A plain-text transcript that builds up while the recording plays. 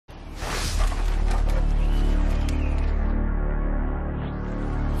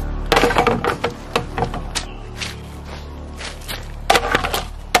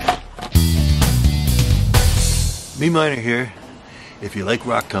meMiner here. If you like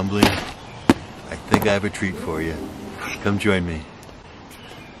rock tumbling, I think I have a treat for you. Come join me.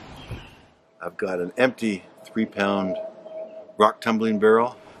 I've got an empty 3-pound rock tumbling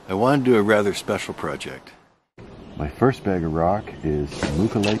barrel. I want to do a rather special project. My first bag of rock is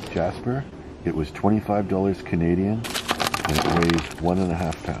Mookaite Jasper. It was $25 Canadian and it weighs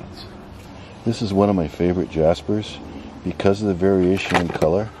 1.5 pounds. This is one of my favorite jaspers because of the variation in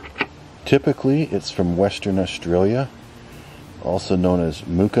color. Typically it's from Western Australia, also known as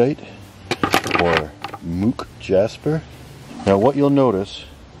Mookaite or Mook Jasper. Now what you'll notice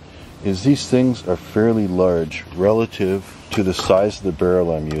is these things are fairly large relative to the size of the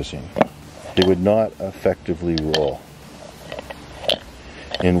barrel I'm using. They would not effectively roll,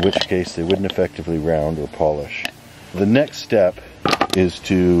 in which case they wouldn't effectively round or polish. The next step is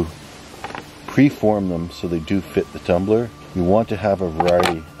to preform them so they do fit the tumbler. You want to have a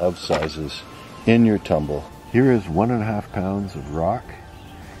variety of sizes in your tumble. Here is 1.5 pounds of rock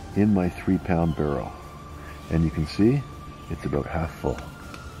in my 3-pound barrel, and you can see it's about half full.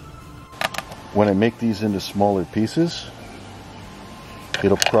 When I make these into smaller pieces,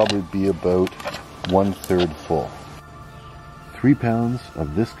 it'll probably be about 1/3 full. 3 pounds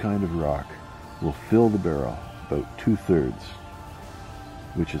of this kind of rock will fill the barrel, about 2/3,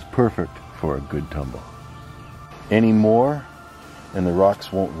 which is perfect for a good tumble. Any more and the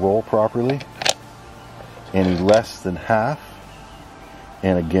rocks won't roll properly. Any less than half,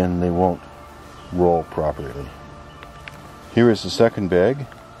 and again they won't roll properly. Here is the second bag.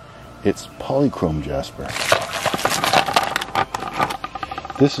 It's Polychrome Jasper.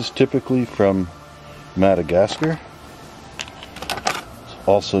 This is typically from Madagascar. It's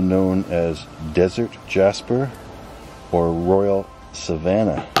also known as Desert Jasper or Royal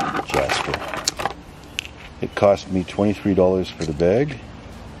Savannah Jasper. It cost me $23 for the bag,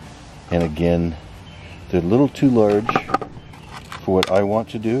 and again, they're a little too large for what I want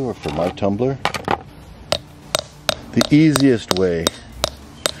to do or for my tumbler. The easiest way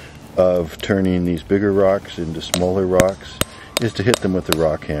of turning these bigger rocks into smaller rocks is to hit them with a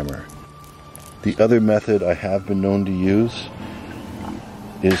rock hammer. The other method I have been known to use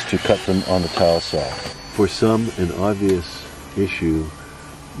is to cut them on the tile saw. For some, an obvious issue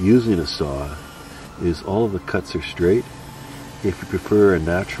using a saw is all of the cuts are straight. If you prefer a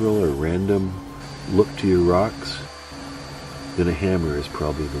natural or random look to your rocks, then a hammer is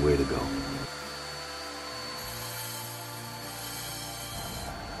probably the way to go.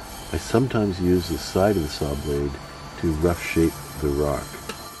 I sometimes use the side of the saw blade to rough shape the rock.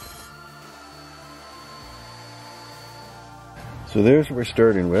 So there's what we're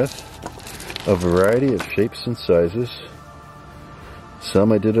starting with, a variety of shapes and sizes.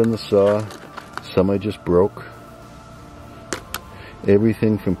 Some I did on the saw, some I just broke.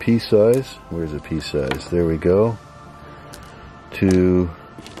 Everything from pea size, where's the pea size? There we go, to,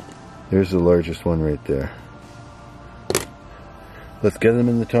 there's the largest one right there. Let's get them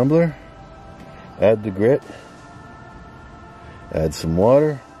in the tumbler, add the grit, add some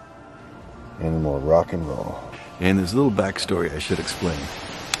water, and we'll rock and roll. And there's a little backstory I should explain.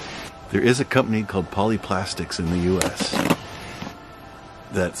 There is a company called Polyplastics in the US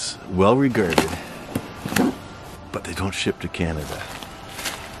that's well regarded, but they don't ship to Canada.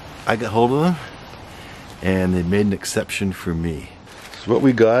 I got hold of them and they made an exception for me. So what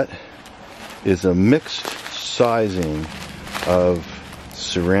we got is a mixed sizing of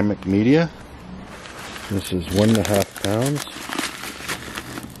ceramic media. This is 1.5 pounds,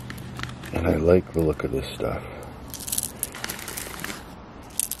 and I like the look of this stuff.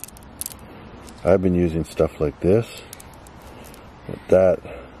 I've been using stuff like this, but that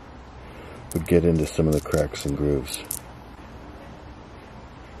would get into some of the cracks and grooves.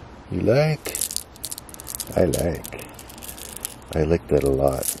 You like? I like that a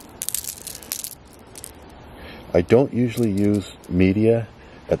lot. I don't usually use media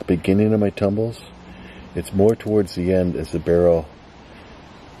at the beginning of my tumbles. It's more towards the end as the barrel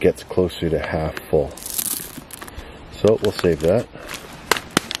gets closer to half full. So we'll save that.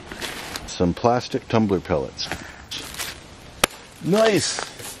 Some plastic tumbler pellets. Nice!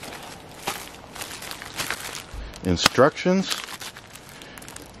 Instructions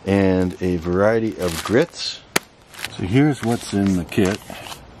and a variety of grits. So here's what's in the kit.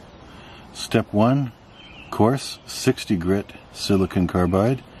 Step 1. Coarse 60 grit silicon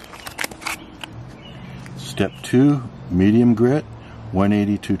carbide. Step 2, medium grit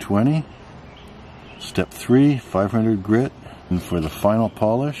 180-220. Step 3, 500 grit. And for the final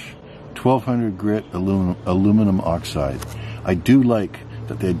polish, 1200 grit aluminum oxide. I do like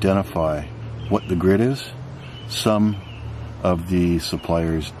that they identify what the grit is. Some of the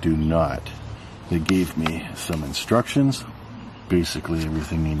suppliers do not. They gave me some instructions, basically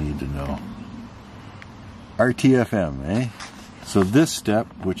everything you need to know. RTFM, eh? So this step,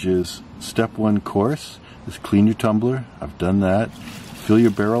 which is step 1 course, is clean your tumbler. I've done that. Fill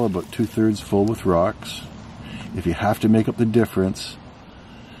your barrel about 2/3 full with rocks. If you have to make up the difference,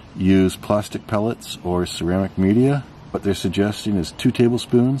 use plastic pellets or ceramic media. What they're suggesting is 2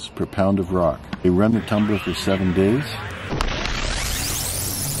 tablespoons per pound of rock. They run the tumbler for 7 days.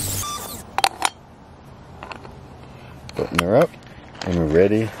 Button her up, and we're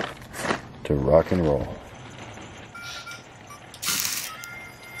ready to rock and roll.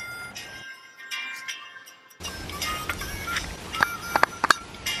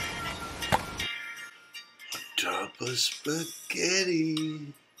 Top of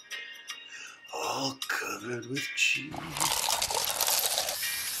spaghetti, all covered with cheese.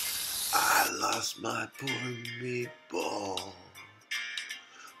 I lost my poor meatball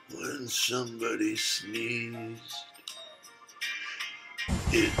when somebody sneezed.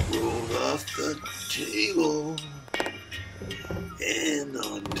 It rolled off the table and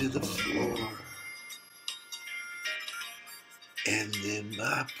onto the floor. And then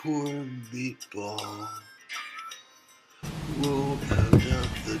my poor meatball rolled out of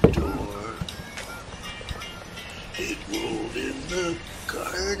the door. It rolled in the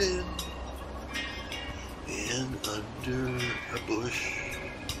garden and under a bush.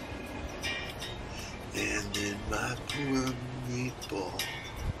 And then my poor meatball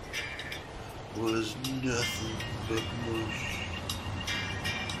was nothing but mush.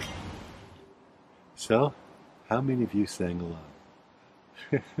 So, how many of you sang along?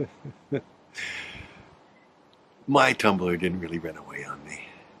 My tumbler didn't really run away on me.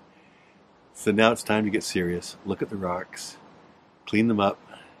 So now it's time to get serious. Look at the rocks, clean them up,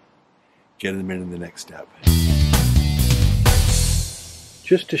 get them in the next step.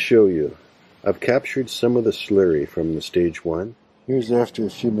 Just to show you, I've captured some of the slurry from the stage 1. Here's after a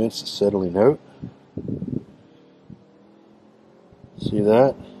few minutes of settling out. See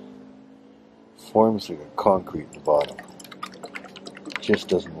that? Forms like a concrete at the bottom. It just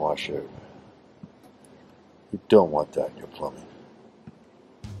doesn't wash out. You don't want that in your plumbing.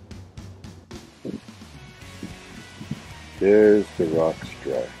 There's the rocks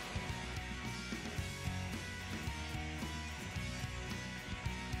dry.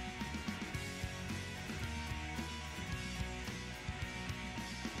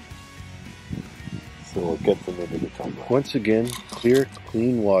 So we'll get them into the tumbler. Once again, clear,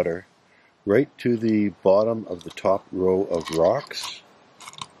 clean water right to the bottom of the top row of rocks.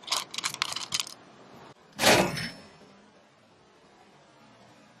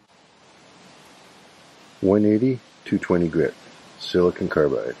 .180, 220 grit, silicon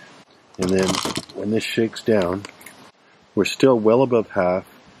carbide. And then when this shakes down, we're still well above half,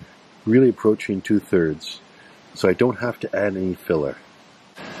 really approaching 2/3, so I don't have to add any filler.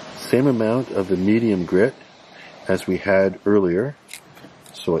 Same amount of the medium grit as we had earlier,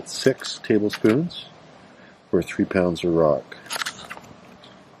 so it's 6 tablespoons for 3 pounds of rock.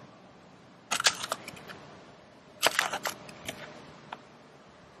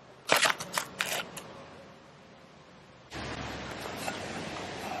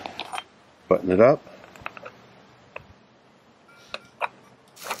 Button it up.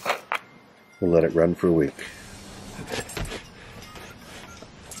 We'll let it run for a week.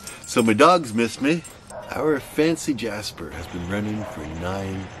 So my dogs missed me. Our Fancy Jasper has been running for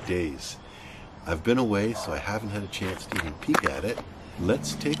 9 days. I've been away, so I haven't had a chance to even peek at it.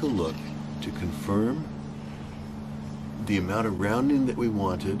 Let's take a look to confirm the amount of rounding that we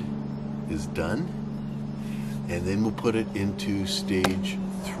wanted is done. And then we'll put it into stage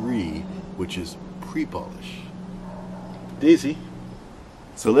 3, which is pre-polish. Daisy.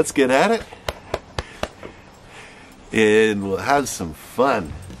 So let's get at it. And we'll have some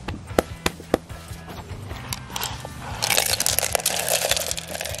fun.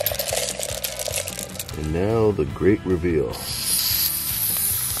 And now the great reveal.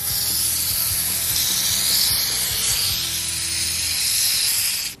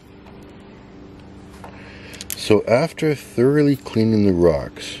 So after thoroughly cleaning the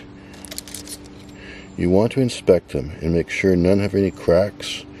rocks, you want to inspect them and make sure none have any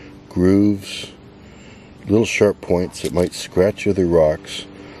cracks, grooves, little sharp points that might scratch other rocks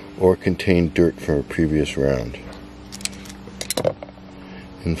or contain dirt from a previous round.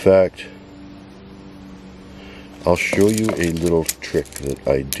 In fact, I'll show you a little trick that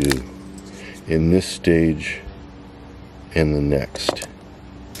I do in this stage and the next.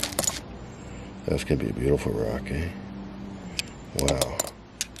 That's going to be a beautiful rock, eh? Wow.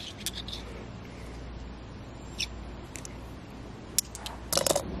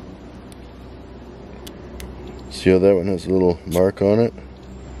 See how that one has a little mark on it?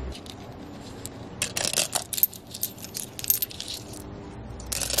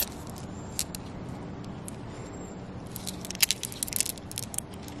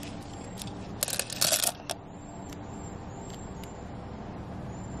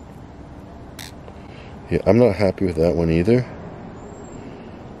 Yeah, I'm not happy with that one either.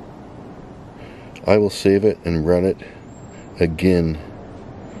 I will save it and run it again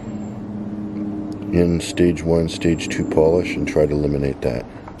in stage 1, stage 2 polish and try to eliminate that.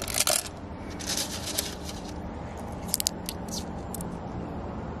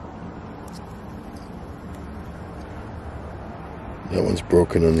 That one's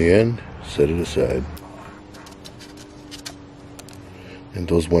broken on the end, set it aside. And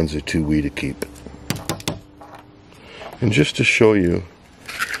those ones are too wee to keep. And just to show you,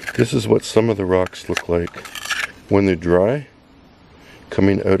 this is what some of the rocks look like when they're dry,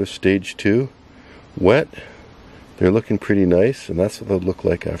 coming out of stage 2. Wet, they're looking pretty nice, and that's what they'll look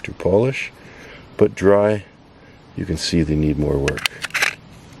like after polish. But dry, you can see they need more work.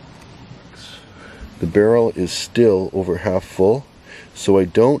 The barrel is still over half full, so I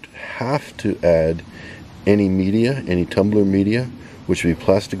don't have to add any media, any tumbler media, which would be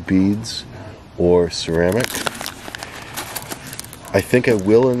plastic beads or ceramic. I think I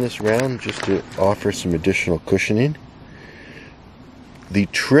will in this round, just to offer some additional cushioning. The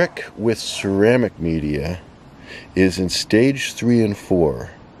trick with ceramic media is in stage 3 and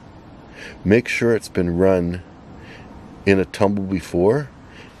 4. Make sure it's been run in a tumble before.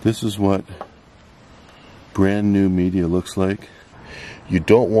 This is what brand new media looks like. You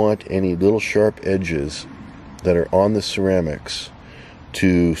don't want any little sharp edges that are on the ceramics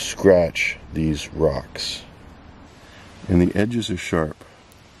to scratch these rocks. And the edges are sharp.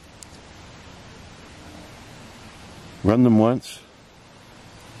 Run them once,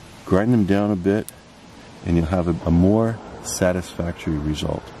 grind them down a bit, and you'll have a more satisfactory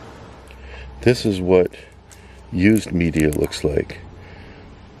result. This is what used media looks like.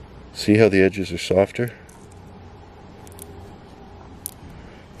 See how the edges are softer?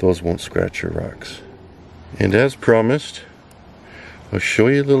 Those won't scratch your rocks. And as promised, I'll show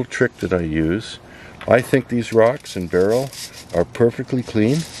you a little trick that I use. I think these rocks and barrel are perfectly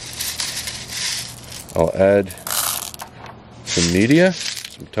clean. I'll add some media,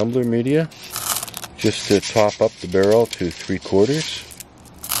 some tumbler media, just to top up the barrel to 3/4.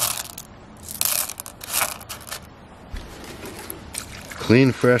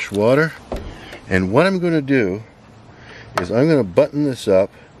 Clean fresh water. And what I'm going to do is I'm going to button this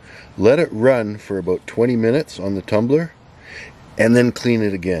up, let it run for about 20 minutes on the tumbler, and then clean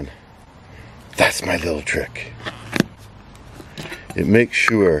it again. That's my little trick. It makes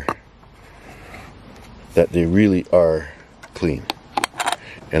sure that they really are clean.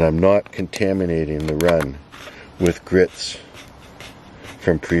 And I'm not contaminating the run with grits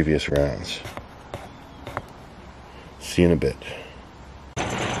from previous rounds. See you in a bit.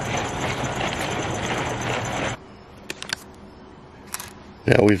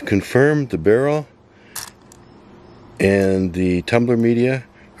 Now we've confirmed the barrel and the tumbler media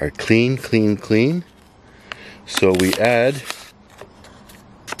are clean, clean, clean. So we add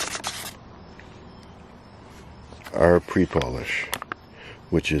our pre-polish,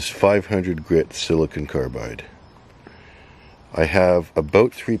 which is 500 grit silicon carbide. I have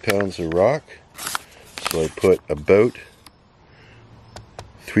about 3 pounds of rock, so I put about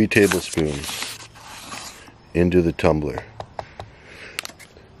 3 tablespoons into the tumbler.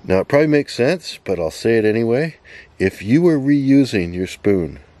 Now it probably makes sense, but I'll say it anyway. If you were reusing your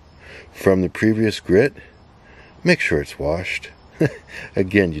spoon from the previous grit, make sure it's washed.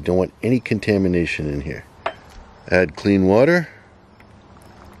 Again, you don't want any contamination in here. Add clean water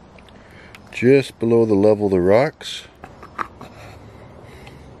just below the level of the rocks.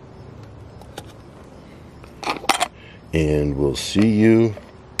 And we'll see you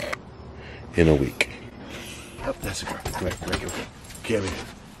in a week. Oh, that's a great.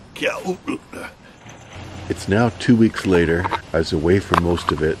 It's now 2 weeks later. I was away for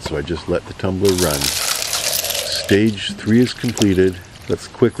most of it, so I just let the tumbler run. Stage 3 is completed. Let's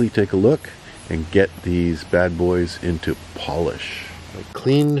quickly take a look and get these bad boys into polish. I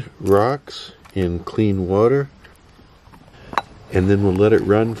cleaned rocks in clean water, and then we'll let it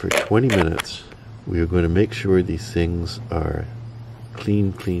run for 20 minutes. We are going to make sure these things are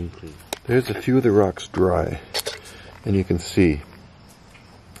clean, clean, clean. There's a few of the rocks dry, and you can see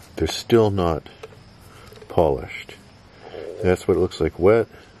they're still not polished. That's what it looks like: wet,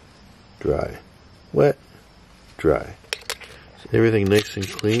 dry, wet, dry. So everything nice and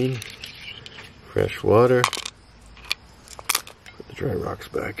clean. Fresh water. Put the dry rocks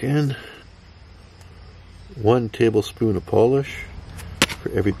back in. 1 tablespoon of polish for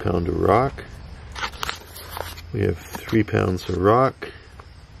every pound of rock. We have 3 pounds of rock,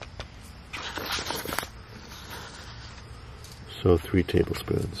 so 3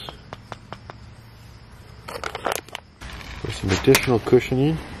 tablespoons. For some additional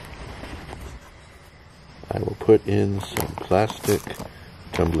cushioning, I will put in some plastic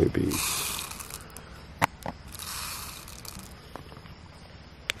tumbler beads.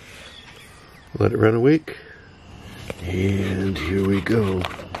 Let it run a week, and here we go.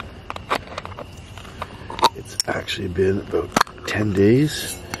 It's actually been about 10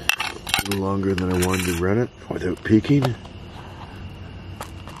 days, a little longer than I wanted to run it without peaking.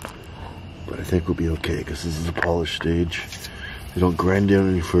 But I think we'll be okay because this is the polish stage. They don't grind down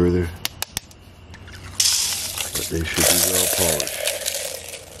any further, but they should be well polished.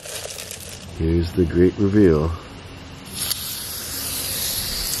 Here's the great reveal.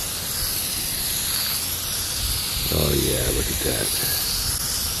 Oh yeah, look at that.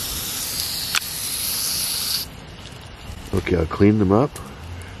 Okay, I'll clean them up.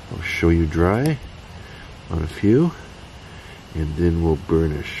 I'll show you dry on a few, and then we'll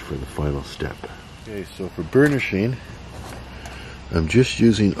burnish for the final step. Okay, so for burnishing, I'm just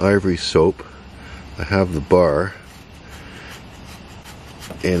using ivory soap. I have the bar,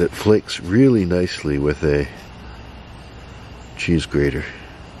 and it flakes really nicely with a cheese grater.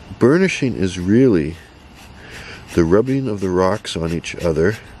 Burnishing is really the rubbing of the rocks on each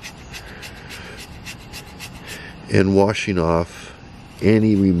other and washing off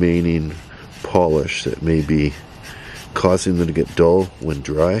any remaining polish that may be causing them to get dull when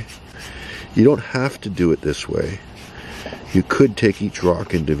dry. You don't have to do it this way. You could take each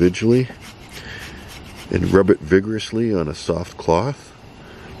rock individually and rub it vigorously on a soft cloth,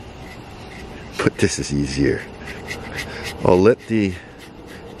 but this is easier. I'll let the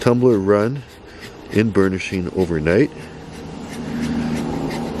tumbler run in burnishing overnight.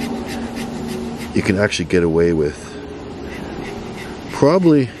 You can actually get away with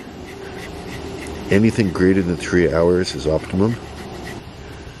probably anything greater than 3 hours is optimum.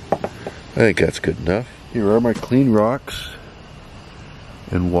 I think that's good enough. Here are my clean rocks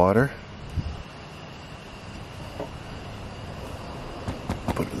and water.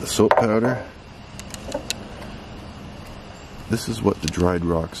 Put in the soap powder. This is what the dried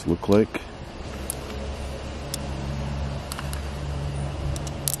rocks look like.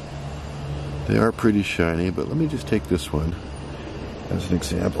 They are pretty shiny, but let me just take this one as an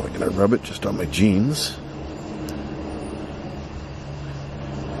example. I'm going to rub it just on my jeans.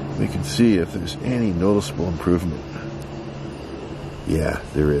 We can see if there's any noticeable improvement. Yeah,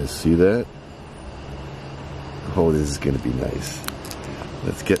 there is. See that? Oh, this is going to be nice.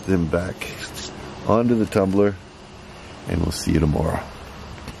 Let's get them back onto the tumbler, and we'll see you tomorrow.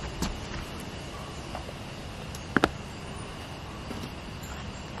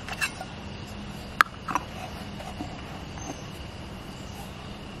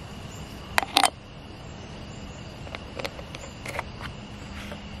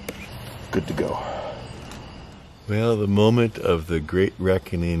 Good to go. Well, the moment of the great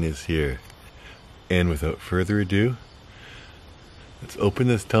reckoning is here. And without further ado, let's open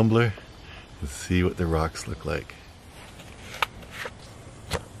this tumbler and see what the rocks look like.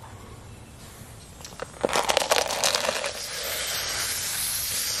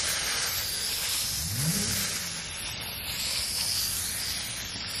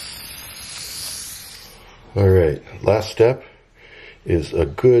 All right, last step is a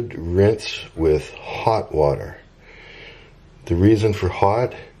good rinse with hot water. The reason for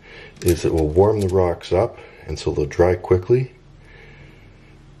hot is it will warm the rocks up, and so they'll dry quickly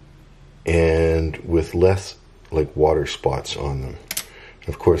and with less like water spots on them.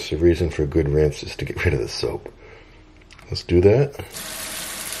 Of course, the reason for a good rinse is to get rid of the soap. Let's do that.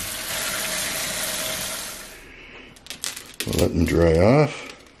 We'll let them dry off.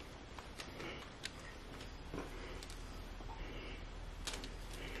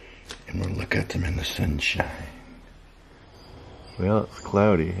 And we'll look at them in the sunshine. Well, it's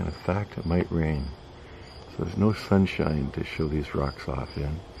cloudy, and in fact it might rain. So there's no sunshine to show these rocks off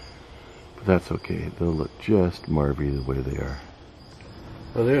in. But that's okay, they'll look just marvy the way they are.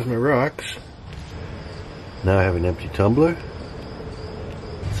 Well, there's my rocks. Now I have an empty tumbler.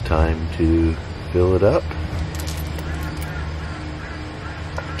 It's time to fill it up.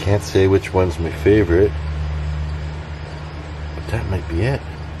 Can't say which one's my favorite, but that might be it.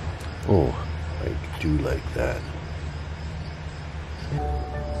 Oh, I do like that.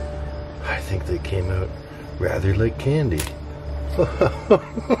 I think they came out rather like candy.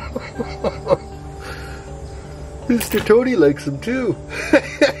 Mr. Tony likes them too.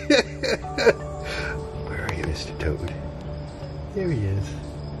 Where are There he is.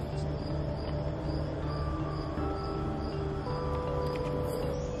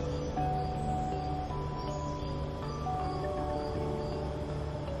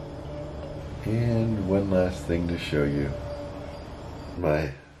 And one last thing to show you.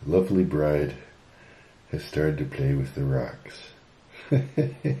 My lovely bride has started to play with the rocks.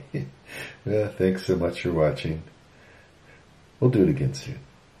 Well, thanks so much for watching. We'll do it again soon.